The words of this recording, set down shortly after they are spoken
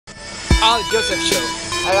Al Joseph Show.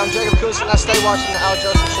 Hey, I'm Jacob Cruz and I stay watching the Al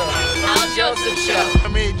Joseph Show. Al Joseph Show.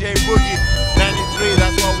 I'm AJ Boogie, 93,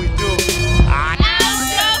 that's what we do. Al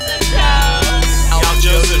Joseph Show. Al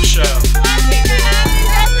Joseph Show. Watching the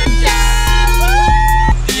Al Joseph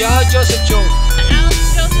Show. The Al Joseph Show. Al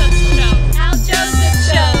Joseph Show. Al Al Joseph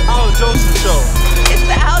Show. Joseph Show. It's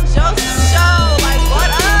the Al Joseph Show. Like,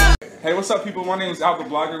 what up? Hey, what's up, people? My name is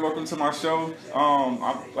AlTheBlogger. Welcome to my show.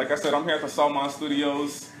 Like I said, I'm here at the Salmon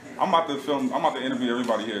Studios. I'm about to interview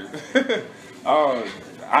everybody here.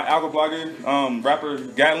 AlTheBlogger, rapper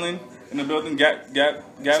Gatling in the building. Gatling.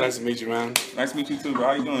 It's nice to meet you, man. Nice to meet you too, bro.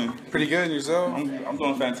 How you doing? Pretty good, and yourself? I'm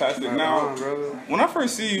doing fantastic. Right now, on, brother. when I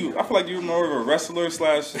first see you, I feel like you were more of a wrestler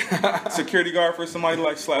slash security guard for somebody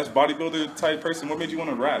like slash bodybuilder type person. What made you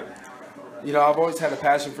want to rap? You know, I've always had a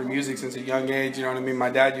passion for music since a young age, you know what I mean? My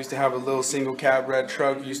dad used to have a little single cab red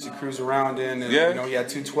truck he used to cruise around in, and, you know, he had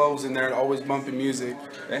 212s in there, always bumping music.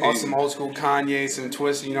 Hey. On some old school Kanye, some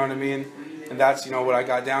Twist, you know what I mean? And that's, you know, what I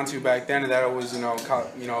got down to back then, and that always, you know,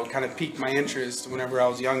 kind of piqued my interest whenever I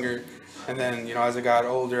was younger. And then, you know, as I got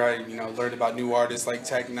older, I, you know, learned about new artists like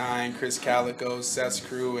Tech N9ne, Chris Calico, Seth's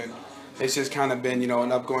Crew, and it's just kind of been, you know,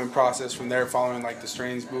 an upgoing process from there, following like the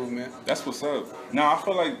Strange movement. That's what's up. Now, I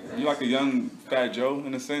feel like you're like a young Fat Joe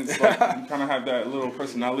in a sense. Like, you kind of have that little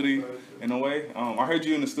personality in a way. I heard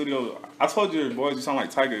you in the studio. I told your boys you sound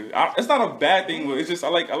like Tiger. It's not a bad thing, but it's just I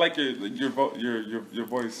like your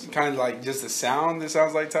voice. Kind of like just the sound that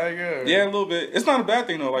sounds like Tiger. Or? Yeah, a little bit. It's not a bad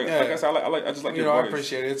thing though. Like I said, I just like your voice. I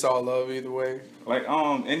appreciate it. It's all love either way. Like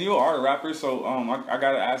and you are a rapper, so I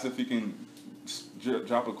gotta ask if you can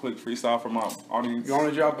drop a quick freestyle for my audience. You want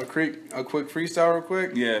to drop a quick freestyle real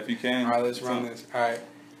quick? Yeah, if you can. All right, let's run this. All right.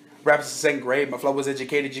 Rap is the second grade. My flow was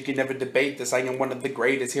educated. You can never debate this. I am one of the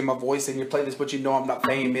greatest. Hear my voice in your playlist, but you know I'm not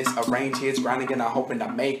famous. Arrange hits, grinding, and I'm hoping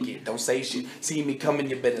I make it. Don't say shit. See me coming,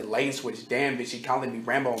 you better lane switch. Damn bitch, she calling me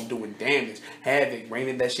Rambo. I'm doing damage. Havoc,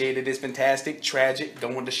 raining that shit. It is fantastic, tragic.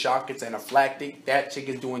 Don't want to shock. It's anaphylactic. That chick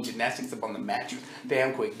is doing gymnastics up on the mattress.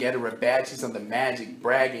 Damn quick, get her a badge. She's on the magic,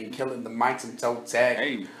 bragging, killing the mics and toe tag.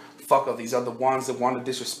 Hey. Fuck all these other ones that want to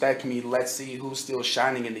disrespect me. Let's see who's still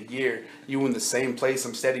shining in the year. You in the same place.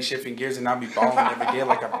 I'm steady shifting gears and I'll be balling every day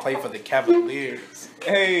like I play for the Cavaliers.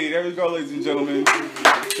 Hey, there we go, ladies and gentlemen.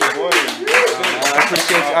 Good boy.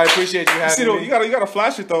 I appreciate you having me. You gotta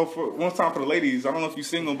flash it though for one time for the ladies. I don't know if you're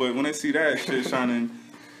single, but when they see that shit shining,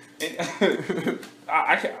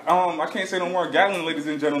 I can't say no more. Gatling, ladies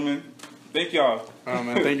and gentlemen. Thank y'all. Oh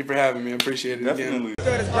man, thank you for having me. I appreciate it. Definitely.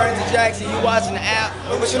 It's Brandon Jackson. You watching the Al?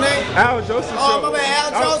 What's your name? Al Joseph Show. Oh my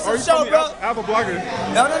man, Al Joseph Show, bro. AlTheBlogger.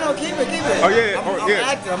 No, keep it. Oh yeah,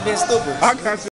 I'm acting. I'm being stupid. I got you.